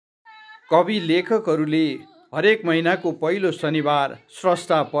कवि लेखकहरूले हरेक महिनाको पहिलो शनिबार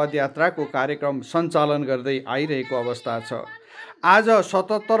स्रष्टा पदयात्राको कार्यक्रम सञ्चालन गर्दै आइरहेको अवस्था छ। आज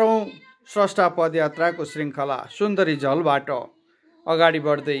 77औं स्रष्टा पदयात्राको श्रृङ्खला सुन्दरी झलबाट अगाडि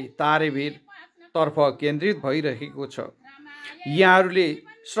बढ्दै तारेभिर तर्फ केन्द्रित भइरहेको छ। यहाँहरूले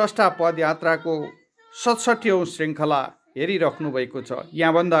स्रष्टा पदयात्राको 67औं श्रृङ्खला हेरिराख्नु भएको छ।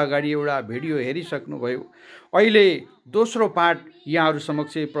 यहाँभन्दा अगाडि एउटा भिडियो हेरिसक्नुभयो। अहिले दोस्रो पार्ट यहाँहरू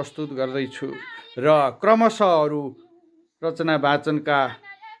समक्ष प्रस्तुत गर्दैछु र क्रमशः अरू रचना वाचनका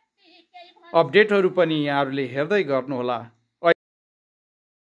अपडेटहरू पनि यहाँहरूले हेर्दै गर्नुहोला।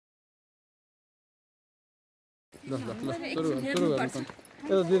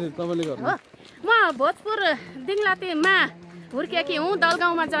 म भोजपुर दिङलातेमा हुर्केकी हुँ,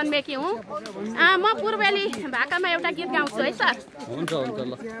 दलगाउँमा जन्मेकी हुँ। म पूर्वेली भाकामा एउटा गीत गाउँछु है सर। हुन्छ हुन्छ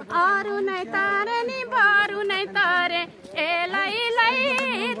ल। अरू नै तारे नि बरु नै तारे एलाई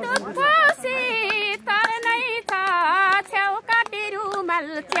दुध खुसी तर नै छ छेउ काटी रुमाल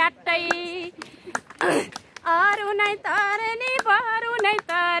च्याट्टै। अरू नै तारे नि बरु नै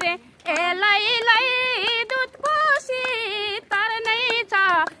तारे एलाई दुध खुसी तर नै छ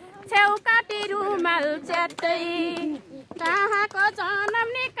छेउ काटी रुमाल च्याट्टै। कहाँको जन्म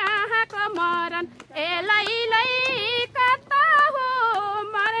नि कहाँको मरण एलाई कता हो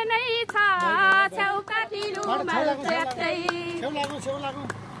मर्नै छ छेउ काटी रुमाल च्याट्टै।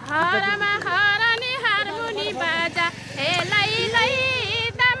 हरमा हरानी हारमुनी बाजा एलाई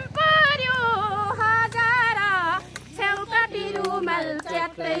दाम पर्यो हजार छेउ काटी रुमाल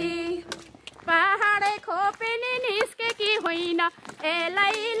च्याट्टै। पहाडै खोपेनी निस्केकी होइन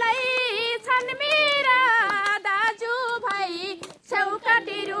एलाई छन् मेरा दाजु भाइ छेउ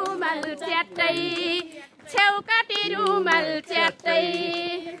काटी रुमाल च्याट्टै छेउ काटी रुमाल च्याट्टै।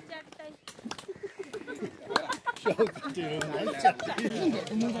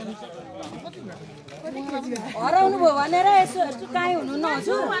 हराउनु भयो भनेर यसो काहीँ हुनु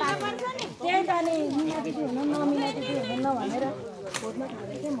नहुन्छु त्यही त नि मिलादेखि हुनु नमिलादेखि हुनु भनेर खोज्न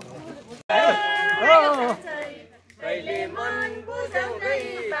थालेको थिएँ म। कहिले मन बुझाउँदै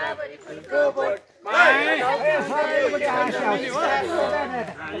बाबरी फुलको बोट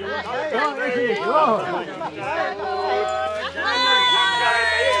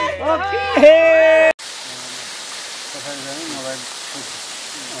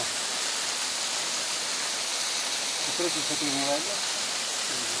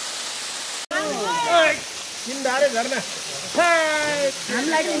किन्दारे झर्ना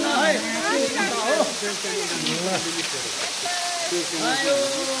हामीलाई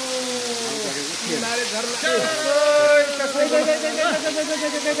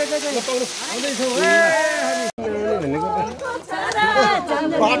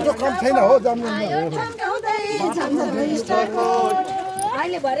बाटो कम छैन हो जम्नु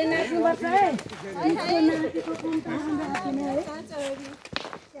अहिले भरे नाच्नुपर्छ है।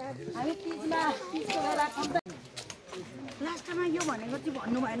 हामी तिजमा लास्टमा यो भनेको चाहिँ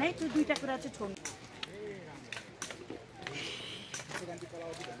भन्नु भएन है, त्यो दुईटा कुरा चाहिँ छोड्नु।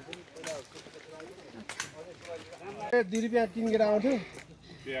 2 रुपियाँ किनेर आउँथ्यो।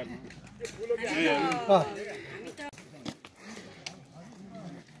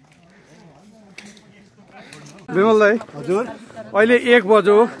 विमल दाइ, हजुर अहिले 1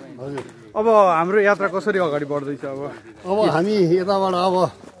 बज्यो। अब हाम्रो यात्रा कसरी अगाडि बढ्दैछ? अब हामी यताबाट अब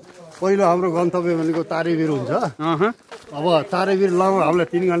पहिलो हाम्रो गन्तव्य भनेको तारेभिर हुन्छ। अब तारेभिर लाउँ हामीलाई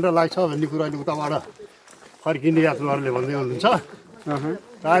 3 घण्टा लाग्छ भन्ने कुरा अहिले उताबाट फर्किने यात्रुहरूले भन्दै हुनुहुन्छ।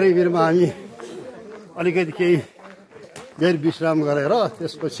 तारेभिरमा हामी अलिकति केही बेर विश्राम गरेर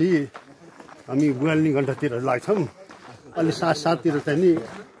त्यसपछि हामी 42 घण्टातिर लाग्छौँ। अलि 7:30तिर चाहिँ नि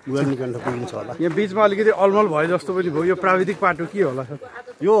 42 घण्टा पुगिन्छ होला। यहाँ बिचमा अलिकति अलमल भयो जस्तो पनि भयो। यो प्राविधिक पाटो के होला सर?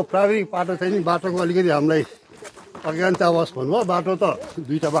 यो प्राविधिक पाटो चाहिँ नि बाटोको अलिकति हामीलाई अज्ञानतावश भन्नुभयो। बाटो त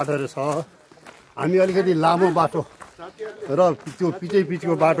 2टा बाटोहरू छ। हामी अलिकति लामो बाटो र त्यो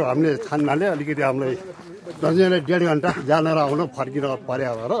पिचको बाटो हामीले छान्नाले अलिकति हामीलाई दर्जनले 1.5 घण्टा जान र आउन फर्किन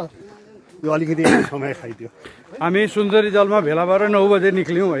पर्या भएर यो अलिकति समय खाइदियो। हामी सुन्दरी जलमा भेला भएर 9 बजे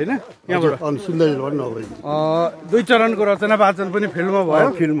निक्ल्यौँ होइन यहाँबाट। सुन्दरी जल 9 बजे। 2 चरणको रचना वाचन पनि फिल्डमा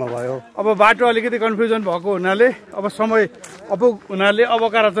भयो। अब बाटो अलिकति कन्फ्युजन भएको हुनाले अब समय अपुग हुनाले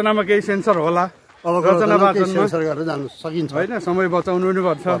अबका रचनामा केही सेन्सर होला। रचना वाचनमा सेन्सर गरेर जानु सकिन्छ होइन, समय बचाउनु पनि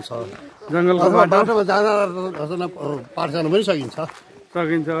पर्छ। जङ्गलको बाटोमा जान रचना पाठ जानु पनि सकिन्छ।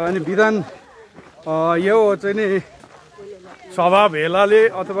 अनि विधान यो चाहिँ नि सभा भेलाले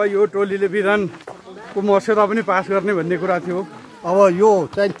अथवा यो टोलीले विधानको मस्यौदा पनि पास गर्ने भन्ने कुरा थियो। अब यो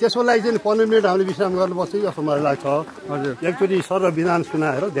चाहिँ त्यसको लागि चाहिँ 15 मिनट हामीले विश्राम गर्नुपर्छ जस्तो मलाई लाग्छ। हजुर, एकचोटि सर विधान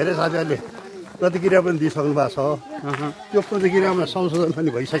सुनाएर धेरै साथीहरूले प्रतिक्रिया पनि दिइसक्नु भएको छ। त्यो प्रतिक्रियामा संशोधन पनि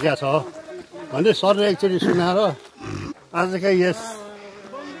भइसकेको छ भने सरले एकचोटि सुनाएर आजकै यस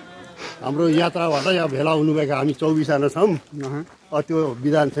हाम्रो यात्राबाट यहाँ भेला हुनुभएका हामी 24 जना छौँ। त्यो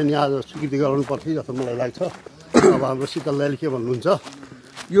विधान चाहिँ नि आज स्वीकृति गराउनुपर्छ जस्तो मलाई लाग्छ। अब हाम्रो शीतल दाइले के भन्नुहुन्छ?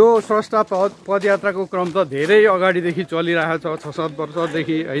 यो स्रष्टा पदयात्राको क्रम त धेरै अगाडिदेखि चलिरहेको छ, 6-7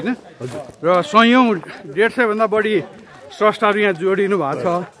 वर्षदेखि होइन। र सयौँ 150 भन्दा बढी स्रष्टाहरू यहाँ जोडिनु भएको छ।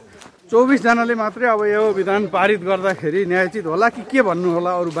 24 जनाले मात्रै अब यो विधान पारित गर्दाखेरि न्यायोचित होला कि के भन्नु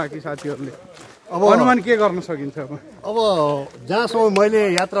होला अरू बाँकी साथीहरूले? अब अनुमान के गर्न सकिन्छ? अब जहाँसम्म मैले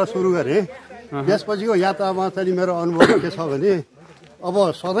यात्रा सुरु गरेँ त्यसपछिको यात्रामा चाहिँ मेरो अनुभव के छ भने अब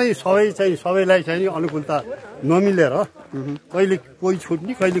सधैँ सबैलाई चाहिँ अनुकूलता नमिलेर कहिले कोही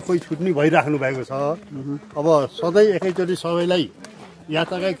छुट्ने कहिले कोही छुट्ने भइराख्नु भएको छ। अब सधैँ एकैचोटि सबैलाई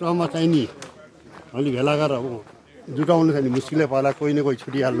यात्राकै क्रममा चाहिँ नि अलि भेला गरेर जुटाउनु चाहिँ मुस्किलै पर्ला, कोही न कोही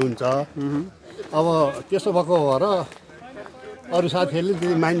छुटिहाल्नुहुन्छ। अब त्यसो भएको भएर अरू साथीहरूले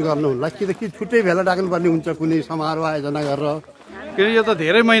त्यही माइन्ड गर्नुहुन्न कि छुट्टै भेला डाक्नुपर्ने हुन्छ कुनै समारोह आयोजना गरेर। किनकि यो त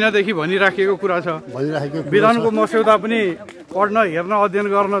धेरै महिनादेखि भनिराखेको कुरा छ। विधानको मस्यौदा पनि पढ्न हेर्न अध्ययन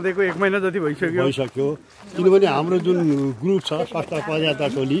गर्न दिएको 1 महिना जति भइसक्यो। किनभने हाम्रो जुन ग्रुप छ स्रष्टा पदयात्रा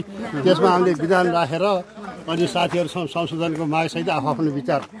टोली त्यसमा हामीले विधान राखेर अनि साथीहरूसँग संशोधनको मागसहित आफ्नो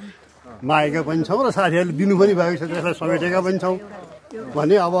विचार मागेका पनि छौँ र साथीहरूले दिनु पनि भएको छ, त्यसलाई समेटेका पनि छौँ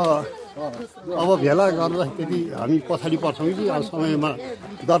भने अब भेला गर्दा त्यति हामी पछाडि पर्छौँ कि समयमा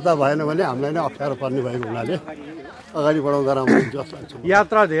दर्ता भएन भने हामीलाई नै अप्ठ्यारो पर्ने भएको हुनाले अगाडि बढाउँदा राम्रो हुन्छ जस्तो लाग्छ।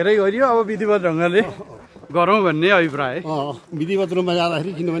 यात्रा धेरै गरियो, अब विधिवत ढङ्गले गरौँ भन्ने अभिप्राय। विधिवत रूपमा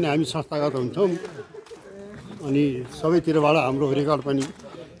जाँदाखेरि किनभने हामी संस्थागत हुन्छौँ अनि सबैतिरबाट हाम्रो रेकर्ड पनि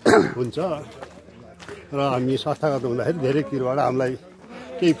हुन्छ र हामी संस्थागत हुँदाखेरि धेरै तिरबाट हामीलाई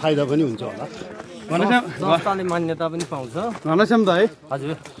केही फाइदा पनि हुन्छ होला। संस्थाले मान्यता पनि पाउँछ। घनश्याम दाइ,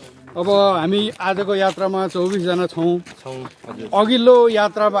 हजुर अब हामी आजको यात्रामा 24 जना छौँ। अघिल्लो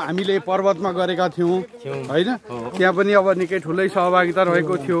यात्रामा हामीले पर्वतमा गरेका थियौँ होइन, त्यहाँ पनि अब निकै ठुलै सहभागिता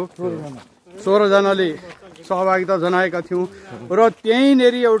रहेको थियो। 16 जनाले सहभागिता जनाएका थियौँ र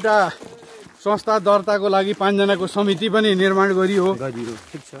त्यहीँनेरि एउटा संस्था दर्ताको लागि 5 जनाको समिति पनि निर्माण गरियो।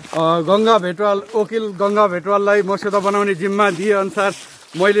 गङ्गा भेटवाल वकिल गङ्गा भेटवाललाई मस्यौदा बनाउने जिम्मा दिए अनुसार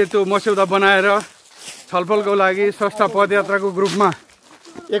मैले त्यो मस्यौदा बनाएर छलफलको लागि स्रष्टा पदयात्राको ग्रुपमा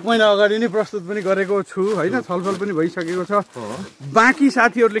 1 महिना अगाडि नै प्रस्तुत पनि गरेको छु होइन। छलफल पनि भइसकेको छ। बाँकी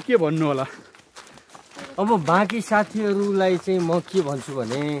साथीहरूले के भन्नु होला? अब बाँकी साथीहरूलाई चाहिँ म के भन्छु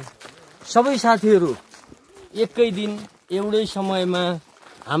भने सबै साथीहरू एकै दिन एउटै समयमा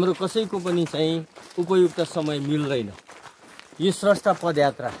हाम्रो कसैको पनि चाहिँ उपयुक्त समय मिल्दैन यो स्रष्टा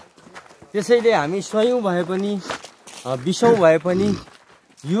पदयात्रा। त्यसैले हामी 100औं भए पनि 20औं भए पनि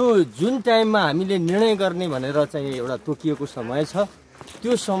यो जुन टाइममा हामीले निर्णय गर्ने भनेर चाहिँ एउटा तोकिएको समय छ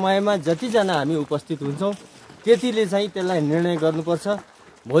त्यो समयमा जतिजना हामी उपस्थित हुन्छौँ त्यतिले चाहिँ त्यसलाई निर्णय गर्नुपर्छ।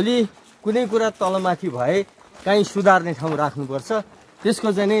 भोलि कुनै कुरा तलमाथि भए काहीँ सुधार्ने ठाउँ राख्नुपर्छ, त्यसको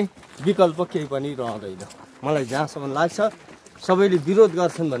चाहिँ विकल्प केही पनि रहँदैन। मलाई जहाँसम्म लाग्छ सबैले विरोध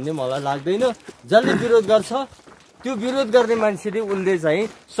गर्छन् भन्ने मलाई लाग्दैन। जसले विरोध गर्छ त्यो विरोध गर्ने मान्छेले उसले चाहिँ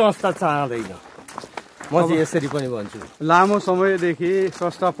संस्था चाहँदैन। म चाहिँ यसरी पनि भन्छु। लामो समयदेखि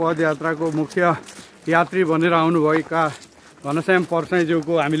स्रष्टा पदयात्राको मुख्य यात्री बनेर आउनुभएका घनश्याम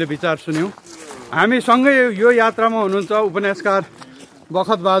परसाईज्यूको हामीले विचार सुन्यौँ। हामीसँगै यो यात्रामा हुनुहुन्छ उपन्यासकार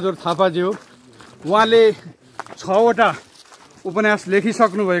बखतबहादुर थापाज्यू। उहाँले 6वटा उपन्यास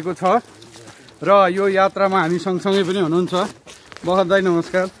लेखिसक्नु भएको छ र यो यात्रामा हामी सँगसँगै पनि हुनुहुन्छ। बखत दाइ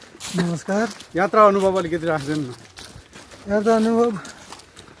नमस्कार। नमस्कार। यात्रा अनुभव अलिकति राख्दैन न? यात्रा अनुभव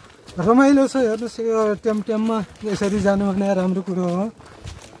रमाइलो छ। हेर्नुहोस् यो टेममा यसरी जानु भने राम्रो कुरो हो।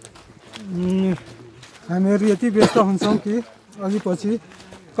 हामीहरू यति व्यस्त हुन्छौँ कि अघि पछि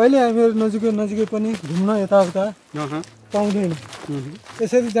कहिले हामीहरू नजिकै पनि घुम्न यताउता पाउँदैन।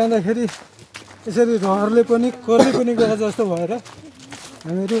 यसरी जाँदाखेरि यसरी रहरले पनि करले पनि गए जस्तो भएर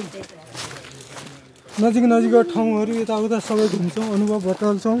हामीहरू नजिक ठाउँहरू यताउता सबै घुम्छौँ, अनुभव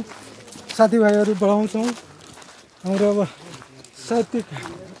बटुल्छौँ, साथीभाइहरू बढाउँछौँ। हाम्रो अब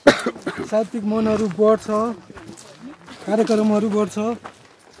साहित्यिक मनहरू बढ्छ, कार्यक्रमहरू बढ्छ।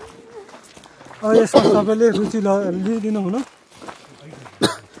 अब यसमा तपाईँले रुचि लिइदिनु हुन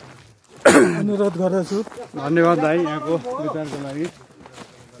अनुरोध गर्दछु। धन्यवाद दाइ यहाँको विचारको लागि।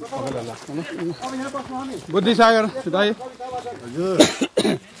 बुद्धिसागर दाइ,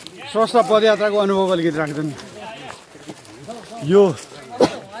 स्रष्टा पदयात्राको अनुभव अलिकति राख्दैन? यो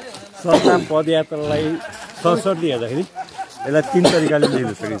स्रष्टा पदयात्रालाई सरसर्ती हेर्दाखेरि यसलाई 3 तरिकाले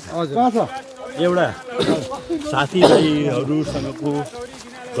लिन सकिन्छ। एउटा साथीभाइहरूसँगको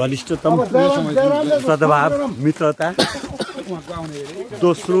घनिष्ठतम सद्भाव मित्रता,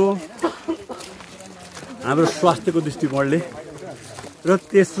 दोस्रो हाम्रो स्वास्थ्यको दृष्टिकोणले र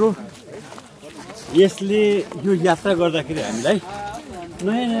तेस्रो यसले यो यात्रा गर्दाखेरि हामीलाई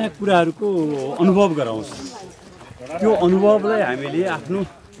नयाँ नयाँ कुराहरूको अनुभव गराउँछ। त्यो अनुभवलाई हामीले आफ्नो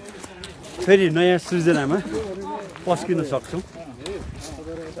फेरि नयाँ सृजनामा पस्किन सक्छौँ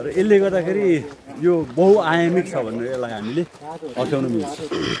र यसले गर्दाखेरि यो बहुआयामिक छ भन्ने यसलाई हामीले हटाउन मिल्छ।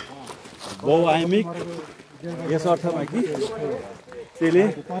 बहुआयामिक यस अर्थमा कि त्यसले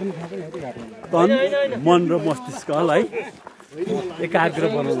तन मन र मस्तिष्कलाई एकाग्र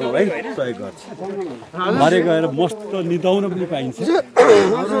बनाउनलाई सहयोग गर्छ। भरे गएर मस्त निदाउन पनि पाइन्छ।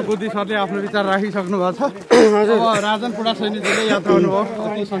 बुद्धि सरले आफ्नो विचार राखिसक्नु भएको छ। अब राजन पुडा सैनिकले यात्रा अनुभव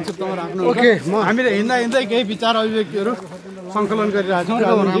अति संक्षिप्तमा राख्नुहुन्छ। हामीले हिँड्दा हिँड्दै केही विचार अभिव्यक्तिहरू सङ्कलन गरिरहेछौँ।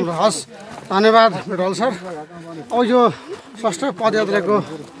 हस्, धन्यवाद भेटवाल सर। अब यो षष्ठ पदयात्राको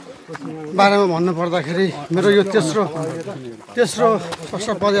बारेमा भन्नु पर्दाखेरि मेरो यो तेस्रो षष्ठ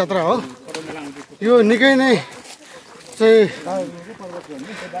पदयात्रा हो। यो निकै नै चाहिँ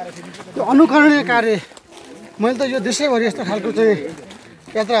यो अनुकरणीय कार्य। मैले त यो देशैभरि यस्तो खालको चाहिँ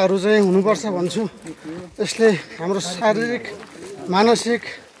यात्राहरू चाहिँ हुनुपर्छ भन्छु। यसले हाम्रो शारीरिक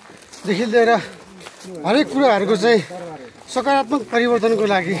मानसिकदेखि लिएर हरेक कुराहरूको चाहिँ सकारात्मक परिवर्तनको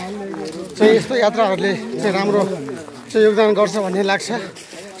लागि चाहिँ यस्तो यात्राहरूले चाहिँ राम्रो चाहिँ योगदान गर्छ भन्ने लाग्छ।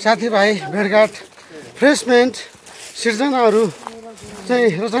 साथीभाइ भेटघाट, फ्रेसमेन्ट, सिर्जनाहरू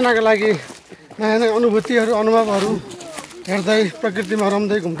चाहिँ रचनाका लागि नयाँ नयाँ अनुभूतिहरू अनुभवहरू हेर्दै प्रकृतिमा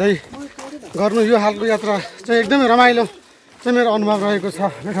रम्दै घुम्दै गर्नु यो खालको यात्रा चाहिँ एकदमै रमाइलो चाहिँ मेरो अनुभव रहेको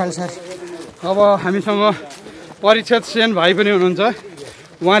छ भेटवाल सर। अब हामीसँग परिक्षेत सेन भाइ पनि हुनुहुन्छ।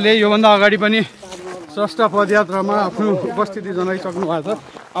 उहाँले योभन्दा अगाडि पनि षष्ठ पदयात्रामा आफ्नो उपस्थिति जनाइसक्नु भएको छ।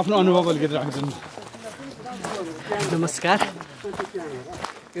 आफ्नो अनुभव अलिकति राखिदिनु। नमस्कार।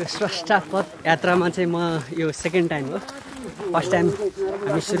 यो षष्ठ पदयात्रामा चाहिँ म यो सेकेन्ड टाइम हो। फर्स्ट टाइम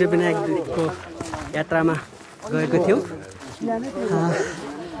हामी सूर्यविनायकको यात्रामा गएको थियौँ।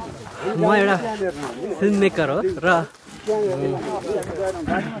 म एउटा फिल्म मेकर हो र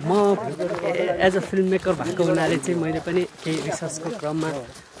म एज अ फिल्म मेकर भएको हुनाले चाहिँ मैले पनि केही रिसर्चको क्रममा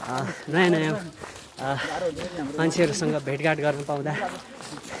नयाँ नयाँ मान्छेहरूसँग भेटघाट गर्न पाउँदा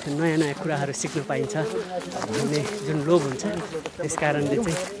नयाँ नयाँ कुराहरू सिक्न पाइन्छ भन्ने जुन लोभ हुन्छ, त्यस कारणले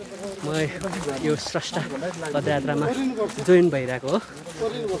चाहिँ म यो षष्ठ पदयात्रामा जोइन भइरहेको हो।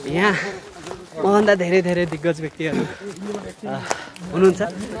 यहाँ मभन्दा धेरै धेरै दिग्गज व्यक्तिहरू हुनुहुन्छ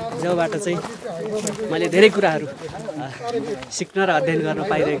जसबाट चाहिँ मैले धेरै कुराहरू सिक्न र अध्ययन गर्न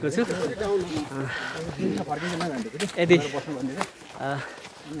पाइरहेको छु। यदि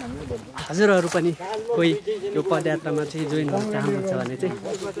हजुरहरू पनि कोही यो पदयात्रामा चाहिँ जोइन गर्न चाहनुहुन्छ भने चाहिँ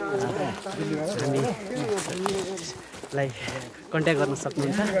हामीलाई कन्ट्याक्ट गर्न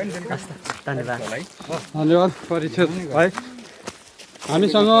सक्नुहुन्छ। हस्, धन्यवाद। धन्यवाद परिक्षेत भाइ।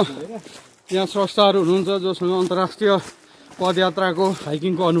 हामीसँग यहाँ स्रष्टाहरू हुनुहुन्छ जोसँग अन्तर्राष्ट्रिय पदयात्राको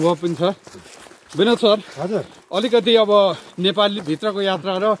हाइकिङको अनुभव पनि छ। विनोद सर, हजुर, अलिकति अब नेपाली भित्रको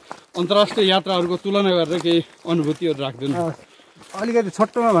यात्रा र अन्तर्राष्ट्रिय यात्राहरूको तुलना गरेर केही अनुभूतिहरू राखिदिनु। अलिकति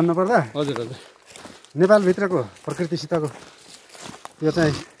छोटोमा भन्नुपर्दा हजुर हजुर, नेपालभित्रको प्रकृतिसितको यो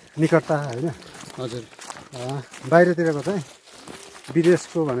चाहिँ निकटता होइन। हजुर, बाहिरतिरको चाहिँ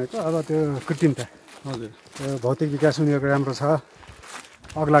विदेशको भनेको अब त्यो कृत्रिमता। हजुर, त्यो भौतिक विकास उनीहरूको राम्रो छ,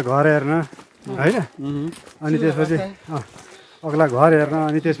 अग्ला घर हेर्न होइन, अनि त्यसपछि अग्ला घर हेर्न,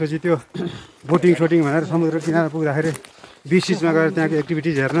 अनि त्यसपछि त्यो बोटिङ सोटिङ भनेर समुद्र किनारा पुग्दाखेरि बिचमा गएर त्यहाँको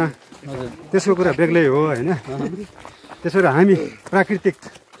एक्टिभिटिज हेर्न, त्यसको कुरा बेग्लै हो होइन। त्यसो भएर हामी प्राकृतिक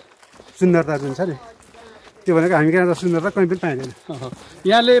सुन्दरता जुन छ नि, त्यो भनेको हामी कहाँ सुन्दरता कहीँ पनि पाइँदैन।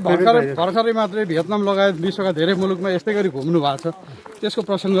 यहाँले भर्खरै मात्रै भियतनाम लगायत विश्वका धेरै मुलुकमा यस्तै गरी घुम्नु भएको छ, त्यसको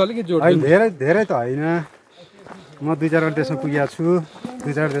प्रसङ्ग अलिकति जोड। धेरै त होइन, म 2-4 देशमा पुगेको छु,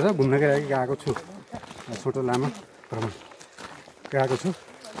 2-4 देशमा घुम्नका लागि गएको छु, छोटो लामो भ्रमण गएको छु।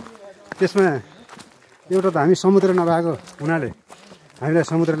 त्यसमा एउटा त हामी समुद्र नभएको हुनाले हामीलाई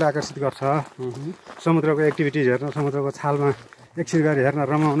समुद्रले आकर्षित गर्छ। समुद्रको एक्टिभिटिज हेर्न, समुद्रको छालमा एकछिन गरी हेर्न,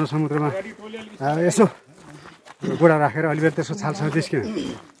 रमाउन, समुद्रमा यसो गोडा राखेर अलिकति त्यसको छालसँग निस्किन,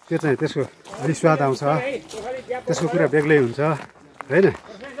 त्यो चाहिँ त्यसको अलिक स्वाद आउँछ, त्यसको कुरा बेग्लै हुन्छ होइन।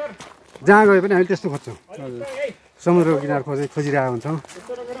 जहाँ गए पनि हामी त्यस्तो खोज्छौँ, समुद्रको किनार खोजिरहेको हुन्छौँ।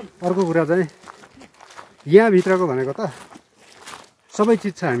 अर्को कुरा चाहिँ यहाँभित्रको भनेको त सबै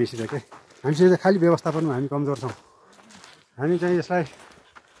चिज छ हामीसित के, हामीसित खालि व्यवस्थापनमा हामी कमजोर छौँ। हामी चाहिँ यसलाई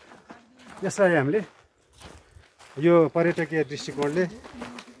हामीले यो पर्यटकीय दृष्टिकोणले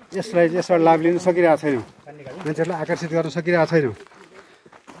यसबाट लाभ लिन सकिरहेको छैनौँ, मान्छेहरूलाई आकर्षित गर्न सकिरहेको छैनौँ।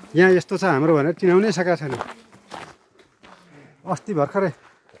 यहाँ यस्तो छ हाम्रो भनेर चिनाउनै सकेका छैनौँ। अस्ति भर्खरै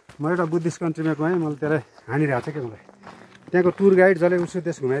म एउटा बुद्धिस्ट कन्ट्रीमा गएँ, मैले त्यसलाई हानिरहेको छ क्या मलाई। त्यहाँको टुर गाइड जसले उसो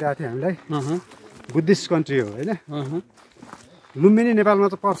देश घुमाइरहेको थियो हामीलाई, बुद्धिस्ट कन्ट्री हो होइन। लुम्बिनी नेपालमा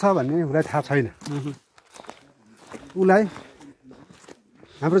त पर्छ भन्ने उसलाई थाहा छैन। उसलाई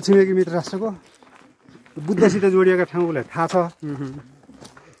हाम्रो छिमेकी मित्र राष्ट्रको बुद्धसित जोडिएका ठाउँ उसलाई थाहा छ।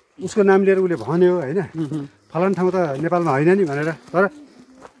 उसको नाम लिएर उसले भन्यो होइन, फलान ठाउँ त नेपालमा होइन नि भनेर। तर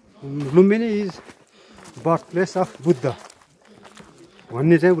Lumbini is birth place of Buddha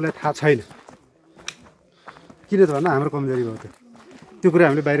भन्ने चाहिँ उसलाई थाहा छैन। किन त भन्दा हाम्रो कमजोरी भयो त्यो कुरा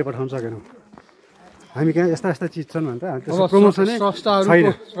हामीले बाहिर पठाउन सकेनौँ। हामी कहाँ यस्ता यस्ता चिज छन् भनेर प्रमोसनै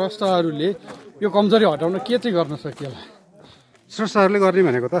छैन। स्रष्टाहरूले यो कमजोरी हटाउन के चाहिँ गर्न सकिएला? स्रष्टाहरूले गर्ने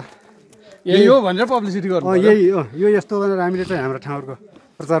भनेको त यही हो भनेर पब्लिसिटी गर्नु। यही हो, यो यस्तो भनेर हामीले चाहिँ हाम्रो ठाउँहरूको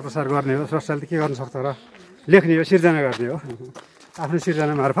प्रचार प्रसार गर्ने हो। स्रष्टाले के गर्न सक्छ र? लेख्ने हो, सिर्जना गर्ने हो। आफ्नो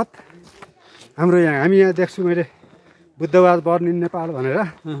सिर्जना मार्फत हाम्रो यहाँ हामी यहाँ देख्छु मैले बुद्धवाद बर्न इन नेपाल भनेर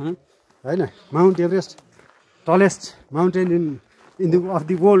होइन, Mount Everest tallest mountain in the of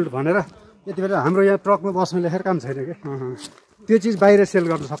the world भनेर यति बेला हाम्रो यहाँ ट्रकमा बस्नु लेखेर काम छैन कि। त्यो चिज बाहिर सेल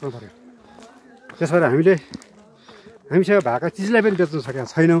गर्न सक्नु पऱ्यो। त्यसो भएर हामीसँग भएका चिजलाई पनि बेच्न सकेका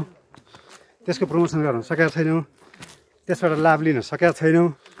छैनौँ, त्यसको प्रमोसन गर्न सकेका छैनौँ, त्यसबाट लाभ लिन सकेका छैनौँ।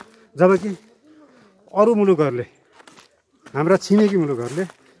 जबकि अरू मुलुकहरूले, हाम्रा छिमेकी मुलुकहरूले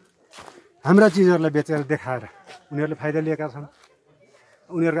हाम्रा चिजहरूलाई बेचेर देखाएर उनीहरूले फाइदा लिएका छन्।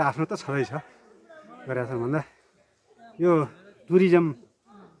 उनीहरूको आफ्नो त छँदैछ गरेका छन् भन्दा यो टुरिज्म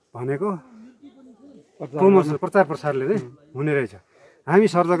भनेको प्रमोसन प्रचार प्रसारले नै हुने रहेछ। हामी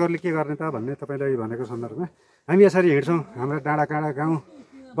सर्जकहरूले के गर्ने त भन्ने तपाईँलाई भनेको सन्दर्भमा हामी यसरी हिँड्छौँ, हाम्रा डाँडा काँडा गाउँ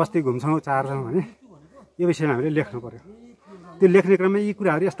बस्ती घुम्छौँ, चार्छौँ भने यो विषयमा हामीले लेख्नु पऱ्यो। त्यो लेख्ने क्रममा यी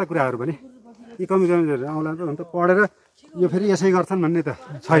कुराहरू, यस्ता कुराहरू भने यी कमिजहरू आउला त अन्त पढेर यो फेरि यसै गर्छन् भन्ने त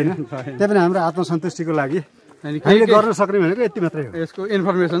छैन। त्यही पनि हाम्रो आत्मसन्तुष्टिको लागि हामीले गर्न सक्ने भनेको यति मात्रै हो। यसको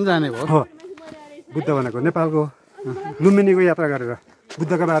इन्फर्मेसन जाने भयो। हो, बुद्ध भनेको नेपालको लुम्बिनीको यात्रा गरेर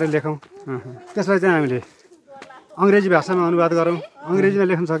बुद्धका बारे लेखौँ। त्यसलाई चाहिँ हामीले अङ्ग्रेजी भाषामा अनुवाद गरौँ, अङ्ग्रेजीमा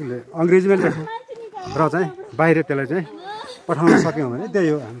लेख्न सकिले अङ्ग्रेजीमा लेखौँ र चाहिँ बाहिर त्यसलाई चाहिँ पठाउन सक्यौँ भने त्यही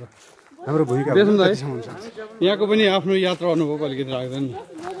हो हाम्रो भूमिका। यहाँको पनि आफ्नो यात्रा अनुभव अलिकति राख्दैन।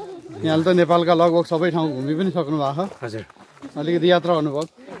 यहाँले त नेपालका लगभग सबै ठाउँ घुमि पनि सक्नु भएको। हजुर, अलिकति यात्रा अनुभव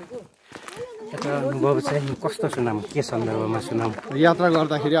चाहिँ कस्तो सुनाम, के सन्दर्भमा सुनाम? यात्रा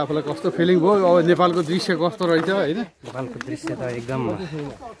गर्दाखेरि आफूलाई कस्तो फिलिङ भयो? अब नेपालको दृश्य कस्तो रहेछ होइन? नेपालको दृश्य त एकदम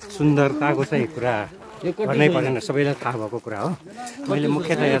सुन्दरताको चाहिँ कुरा गर्नै पर्दैन, सबैलाई थाहा भएको कुरा हो। मैले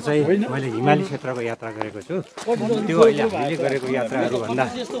मुख्यतया चाहिँ मैले हिमाली क्षेत्रको यात्रा गरेको छु। त्यो अहिले हामीले गरेको यात्राहरूभन्दा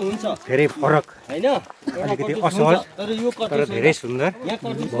धेरै फरक, अलिकति असहज तर धेरै सुन्दर,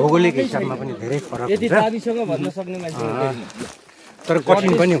 भौगोलिक हिसाबमा पनि धेरै फरक हुन्छ, तर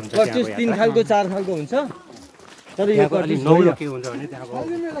कठिन पनि हुन्छ। 3 खालको 4 खालको हुन्छ। तर यो अलि नौलो के हुन्छ भने त्यहाँको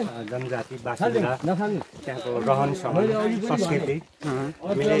जनजाति बासिन्दा, त्यहाँको रहन सहन संस्कृति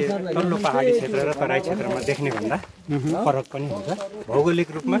हामीले तल्लो पहाडी क्षेत्र र तराई क्षेत्रमा देख्ने भन्दा फरक पनि हुन्छ, भौगोलिक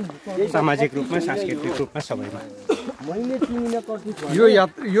रूपमा, सामाजिक रूपमा, सांस्कृतिक रूपमा, सबैमा।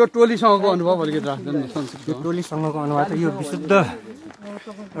 यो टोलीसँगको अनुभव अलिकति राख्दैन? यो टोलीसँगको अनुभव त यो विशुद्ध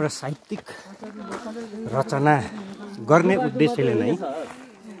एउटा साहित्यिक रचना गर्ने उद्देश्यले नै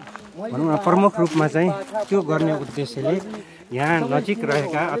भनौँ न, प्रमुख रूपमा चाहिँ त्यो गर्ने उद्देश्यले यहाँ नजिक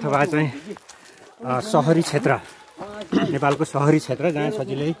रहेका अथवा चाहिँ सहरी क्षेत्र, नेपालको सहरी क्षेत्र जहाँ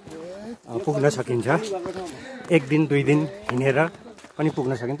सजिलै पुग्न सकिन्छ, 1 दिन 2 दिन हिँडेर पनि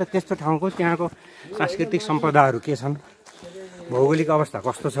पुग्न सकिन्छ, त्यस्तो ठाउँको त्यहाँको सांस्कृतिक सम्पदाहरू के छन्, भौगोलिक अवस्था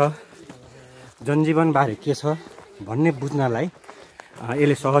कस्तो छ, जनजीवनबारे के छ भन्ने बुझ्नलाई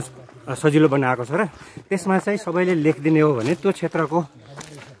यसले सजिलो बनाएको छ। र त्यसमा चाहिँ सबैले लेखिदिने हो भने त्यो क्षेत्रको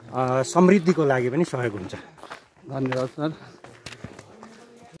समृद्धिको लागि पनि सहयोग हुन्छ। धन्यवाद सर।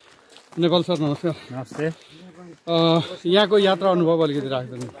 नेपाल सर नमस्कार। नमस्ते। यहाँको यात्रा अनुभव अलिकति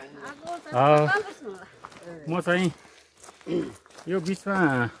राख्दैन? म चाहिँ यो बिचमा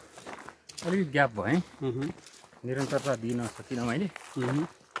अलिकति ग्याप भएँ, निरन्तरता दिन सकिनँ मैले।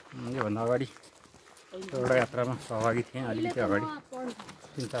 योभन्दा अगाडि एउटा यात्रामा सहभागी थिएँ, अलिकति अगाडि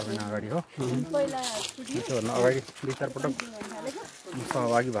 3-4 महिना अगाडि हो। त्योभन्दा अगाडि 2-4 पटक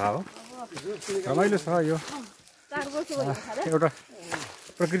सहभागी भयो। रमाइलो छ यो। एउटा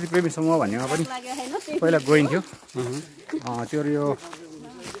प्रकृति प्रेमी समूह भन्नेमा पनि पहिला गइन्थ्यो। त्यो यो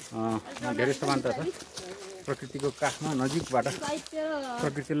धेरै समानता छ, प्रकृतिको काखमा नजिकबाट,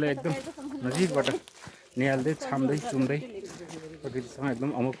 प्रकृतिलाई एकदम नजिकबाट निहाल्दै, छाम्दै, चुम्दै, प्रकृतिसँग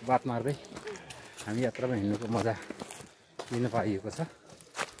एकदम अमुक बात मार्दै हामी यात्रामा हिँड्नुको मजा लिन पाइएको छ।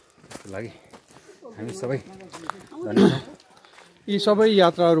 त्यसको लागि हामी सबै धन्यवाद। यी सबै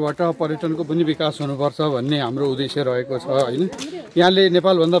यात्राहरूबाट पर्यटनको पनि विकास हुनुपर्छ भन्ने हाम्रो उद्देश्य रहेको छ होइन। यहाँले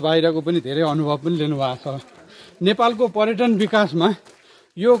नेपालभन्दा बाहिरको पनि धेरै अनुभव पनि लिनुभएको छ। नेपालको पर्यटन विकासमा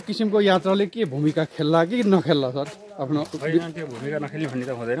यो किसिमको यात्राले के भूमिका खेल्ला कि नखेल्ला सर आफ्नो? होइन त्यो भूमिका नखेल्ने भन्ने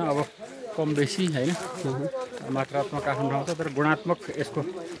त हुँदैन। अब कम बेसी होइन मात्रात्मक आफ्नो ठाउँ छ, तर गुणात्मक यसको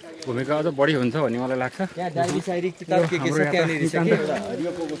भूमिका अझ बढी हुन्छ भन्ने मलाई लाग्छ।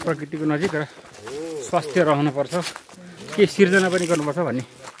 प्रकृतिको नजिक र स्वास्थ्य रहनुपर्छ, के सिर्जना पनि गर्नुपर्छ भन्ने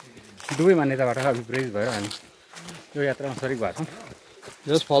दुवै मान्यताबाट अभिप्रेरित भएर हामी यो यात्रामा सरिक भएको छौँ।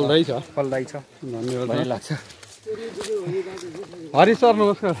 जस फलदायी छ धन्यवाद भन्ने लाग्छ। हरिश सर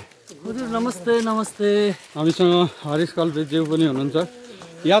नमस्कार। हजुर नमस्ते नमस्ते। हामीसँग हरिश कल्पेज्यू पनि हुनुहुन्छ।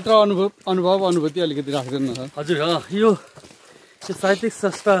 यात्रा अनुभूति अलिकति राखिदिनु न सर। हजुर यो साहित्यिक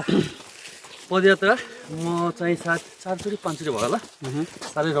स्रष्टा पदयात्रा म चाहिँ 4चोटि 5चोटि भयो होला।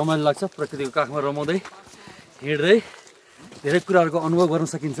 साह्रै रमाइलो लाग्छ, प्रकृतिको काखमा रमाउँदै हिँड्दै धेरै कुराहरूको अनुभव गर्न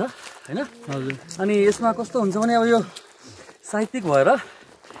सकिन्छ होइन। हजुर। अनि यसमा कस्तो हुन्छ भने अब यो साहित्यिक भएर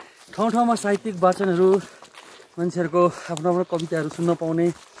ठाउँ ठाउँमा साहित्यिक वाचनहरू, मान्छेहरूको आफ्नो आफ्नो कविताहरू सुन्न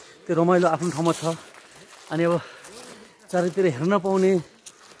पाउने त्यो रमाइलो आफ्नो ठाउँमा छ। अनि अब चारैतिर हेर्न पाउने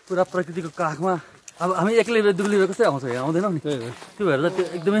पुरा प्रकृतिको काखमा अब हामी एक्लै दुग्लै कस्तै आउँछ, यहाँ आउँदैनौँ नि। त्यो भएर त्यो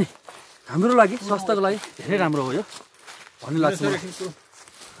एकदमै हाम्रो लागि स्वास्थ्यको लागि धेरै राम्रो हो यो भन्ने लाग्छ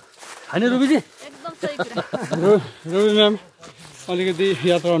होइन रुबीजी? रुबी म्याम अलिकति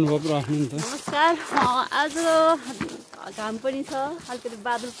यात्रा अनुभव राख्नु नि त। नमस्कार। आज घाम पनि छ, अलिकति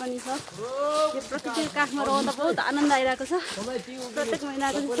बादल पनि छ। यो प्रकृतिको काखमा रहँदा बहुत आनन्द आइरहेको छ। प्रत्येक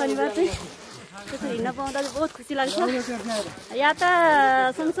महिनाको शनिबार चाहिँ त्यसरी हिँड्न पाउँदा चाहिँ बहुत खुसी लाग्छ। यात्रा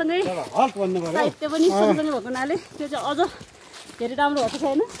सँगसँगै साहित्य पनि सँगसँगै भएको हुनाले त्यो चाहिँ अझ धेरै राम्रो भएको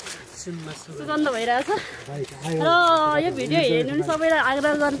छैन, सुगन्ध भइरहेछ। र यो भिडियो हेर्नु नि सबैलाई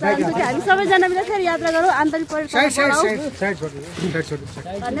आग्रह गर्न चाहन्छु कि हामी सबैजना मिलेर फेरि यात्रा गरौँ, आन्तरिक पर्यटन बढाउँ।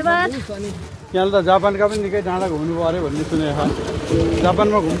 धन्यवाद। यहाँले त जापानका पनि निकै डाँडा घुम्नु पऱ्यो भन्ने सुनेको छ।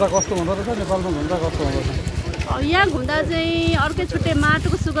 जापानमा घुम्दा कस्तो हुँदो रहेछ, नेपालमा घुम्दा कस्तो हुँदो रहेछ? यहाँ घुम्दा चाहिँ अर्कै छुट्टै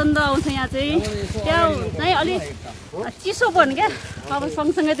माटोको सुगन्ध आउँछ। यहाँ चाहिँ त्यहाँ चाहिँ अलिक चिसो पनि क्या। अब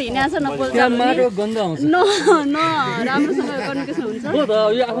सँगसँगै त हिँडेको छ नबोल्छ न राम्रोसँग कम्युनिकेसन हुन्छ।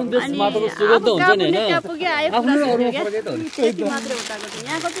 त्यहाँ पुग्यो आयो त्यति मात्रै उताको चाहिँ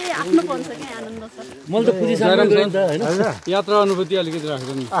यहाँको चाहिँ आफ्नोपन छ क्या, आनन्द छ। यात्रा अनुभूति अलिकति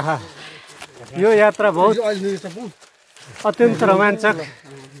राख्दैन। यो यात्रा बहुत अत्यन्त रोमाञ्चक,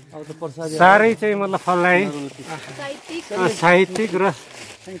 साह्रै चाहिँ मतलब फलदायी, साहित्यिक र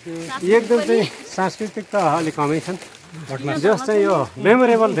एकदम चाहिँ सांस्कृतिक त अलिक कमै छन्। जस चाहिँ यो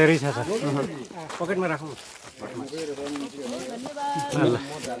मेमोरेबल धेरै छ सर। पकेटमा राखौँ।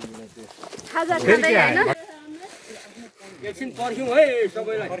 एकछिन पर्ख्यौँ है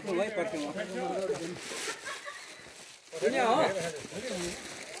सबैलाई।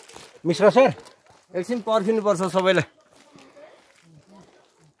 मिश्र सर एकछिन पर्खिनुपर्छ सबैलाई।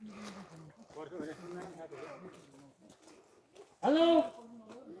 हेलो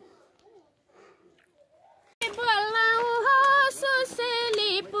बोलाऊ हो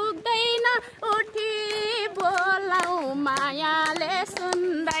सुसेली पुग्दैन, उठी बोलाऊ मायाले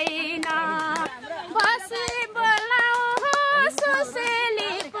सुन्दैन। बसी बोलाऊ हो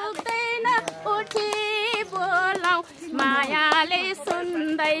सुसेली पुग्दैन, उठी बोलाऊ मायाले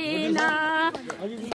सुन्दैन।